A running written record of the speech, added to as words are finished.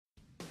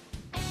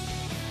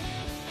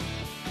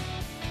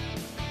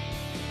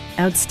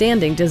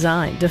Outstanding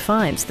design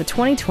defines the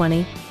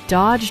 2020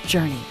 Dodge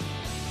Journey.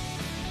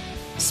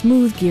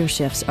 Smooth gear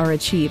shifts are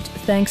achieved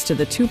thanks to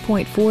the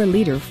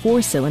 2.4-liter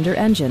four-cylinder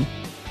engine.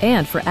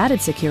 And for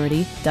added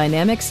security,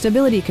 dynamic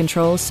stability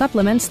control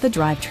supplements the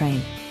drivetrain.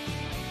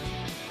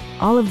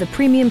 All of the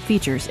premium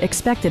features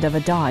expected of a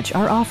Dodge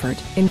are offered,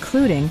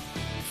 including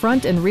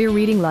front and rear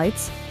reading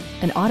lights,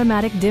 an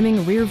automatic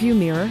dimming rear-view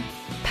mirror,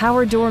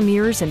 power door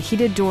mirrors and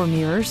heated door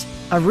mirrors,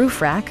 a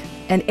roof rack,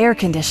 and air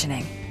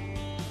conditioning.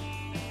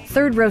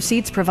 Third-row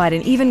seats provide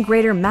an even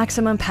greater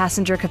maximum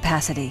passenger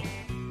capacity.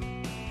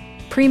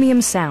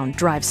 Premium sound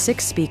drives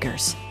 6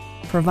 speakers,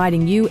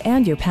 providing you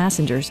and your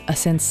passengers a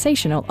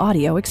sensational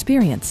audio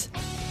experience.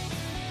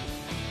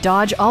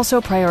 Dodge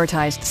also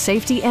prioritized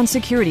safety and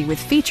security with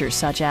features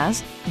such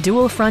as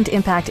dual front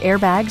impact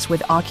airbags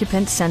with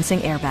occupant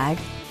sensing airbag,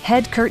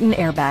 head curtain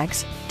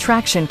airbags,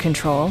 traction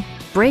control,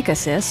 brake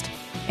assist,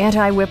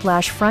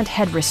 anti-whiplash front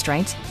head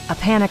restraints, a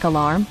panic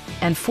alarm,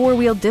 and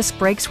 4-wheel disc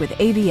brakes with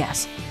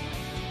ABS.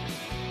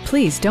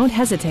 Please don't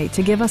hesitate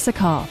to give us a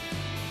call.